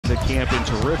into camp in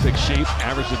terrific shape.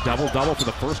 Averaged a double-double for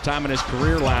the first time in his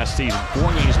career last season.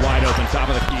 Fournier's wide open, top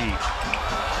of the key.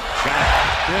 Got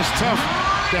it. It's tough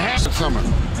to have summer.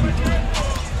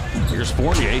 Here's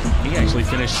Fournier. He actually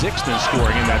finished 6th in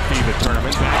scoring in that FIBA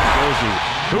tournament. Back goes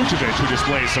to Vucevic, who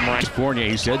displays some range. Fournier,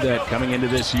 he said that coming into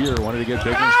this year, wanted to get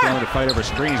bigger and stronger to fight over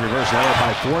screens. Reverse layup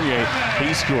by Fournier.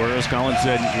 He scores. Collins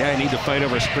said, yeah, I need to fight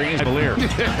over screens. Cavaliers.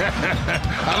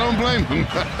 I don't blame him.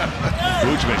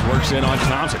 Vucevic works in on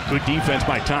Thompson. Good defense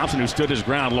by Thompson, who stood his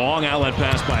ground. Long outlet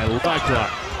pass by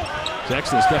Clock.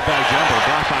 Sexton, step back jumper,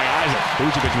 blocked by Isaac.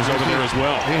 Vucevic was over there as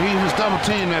well. Yeah, he was double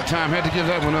teamed that time. Had to give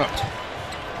that one up.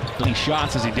 Many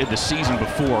shots as he did the season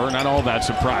before. Not all that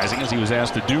surprising as he was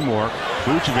asked to do more.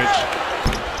 Vucevic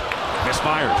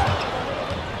misfired.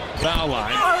 Foul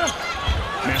line.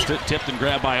 Missed it. Tipped and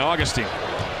grabbed by Augustine.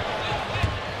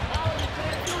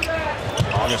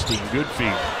 Augustine, good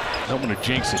feet. Don't want to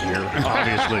jinx it here,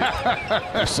 obviously.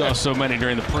 We saw so many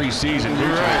during the preseason.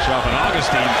 Vucevic off an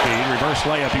Augustine feed. Reverse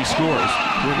layup, he scores.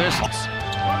 With this.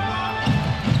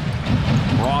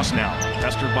 Ross now,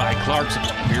 pestered by Clarkson.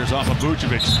 Here's off a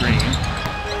Vucevic screen.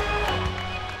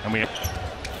 And we have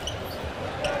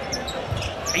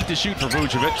 8 to shoot for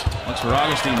Vucevic. Looks for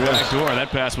Augustine back door. That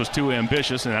pass was too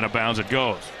ambitious, and out of bounds it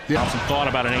goes. Thompson thought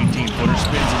about an 18-footer,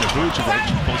 spins into Vucevic.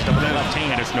 Post up with the left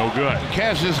hand, it's no good. The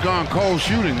Cavs just gone cold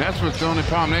shooting. That's what's the only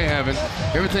problem they having.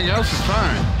 Everything else is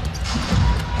fine.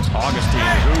 Augustine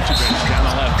to Vucevic down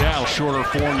the left out. Shorter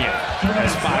Fournier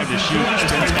has 5 to shoot.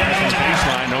 Spins by from the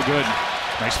baseline, no good.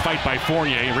 Nice fight by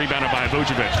Fournier, rebounded by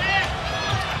Vucevic.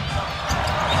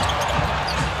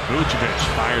 Vucevic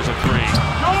fires a 3.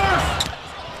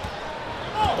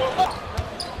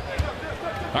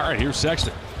 All right, here's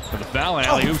Sexton for the foul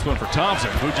alley. Hoops went for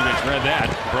Thompson. Vucevic read that,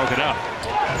 broke it up.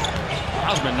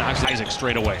 Osman knocks Isaac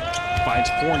straight away. Finds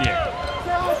Fournier.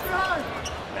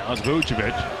 Now it's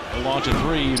Vucevic. He'll launch a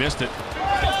 3, he missed it.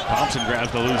 Thompson grabs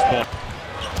the loose ball.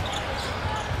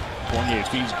 Fournier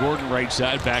feeds Gordon right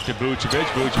side, back to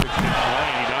Vucevic. Vucevic gets away,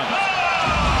 and he does it.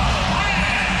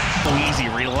 So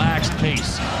easy, relaxed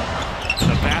pace. To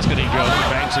the basket he goes,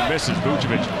 banks and misses.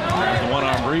 Vucevic grabs the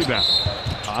one-arm rebound.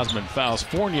 Osman fouls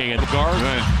Fournier in the guard.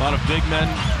 A lot of big men,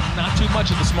 not too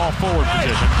much at the small forward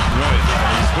position.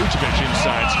 Vucevic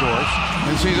inside scores.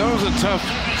 And see, those are tough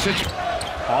situations.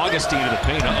 Augustine to the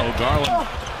paint. Garland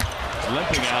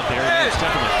limping out there.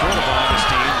 Step in the front of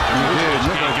Augustine.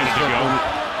 Vucevic can't get it to go.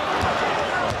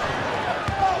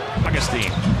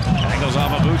 Augustine angles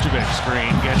off a Vucevic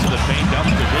screen, gets to the paint,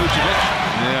 dumps to Vucevic.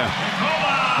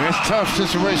 Yeah, it's a tough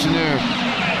situation there.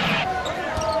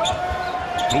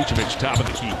 Vucevic, top of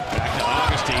the key. Back to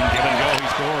Augustine, give and go, he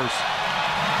scores.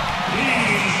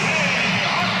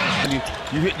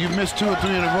 You missed 2 or 3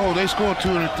 in a row. They scored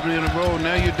 2 or 3 in a row.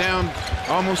 Now you're down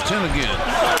almost 10 again.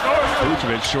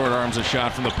 Vucevic short arms a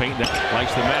shot from the paint.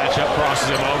 Likes the matchup, crosses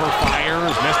him over,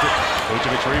 fires, missed it.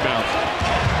 Vucevic rebounds.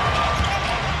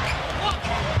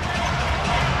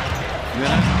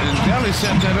 And Delly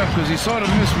set that up because he saw the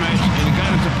mismatch and he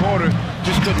got it to Porter,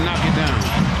 just couldn't knock it down.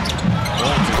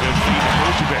 Bolt's a good feed to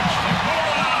Vucevic.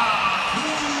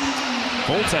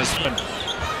 Bolt's has been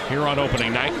here on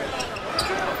opening night.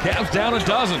 Cavs down a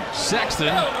dozen.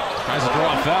 Sexton tries to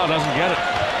draw a foul, doesn't get it.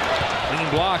 Clean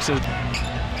blocks it.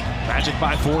 Magic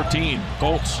by 14.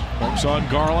 Colts works on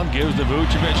Garland, gives to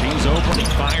Vucevic. He's open, he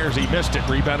fires, he missed it.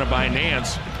 Rebounded by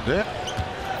Nance. Yeah.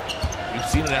 We've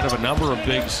seen it out of a number of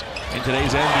bigs in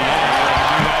today's NBA.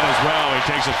 As well, he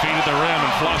takes a feed at the rim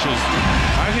and flushes.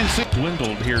 I can see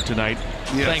dwindled here tonight,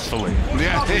 thankfully.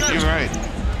 Yeah, you're right.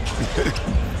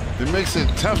 It makes it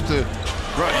tough to do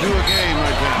a game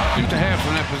like that. 2.5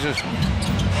 from that position.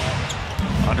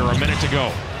 Under a minute to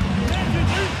go.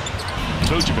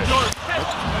 Vucevic.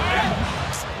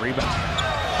 Rebound.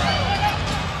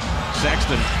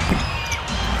 Sexton.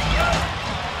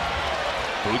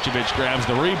 Vucevic grabs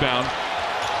the rebound.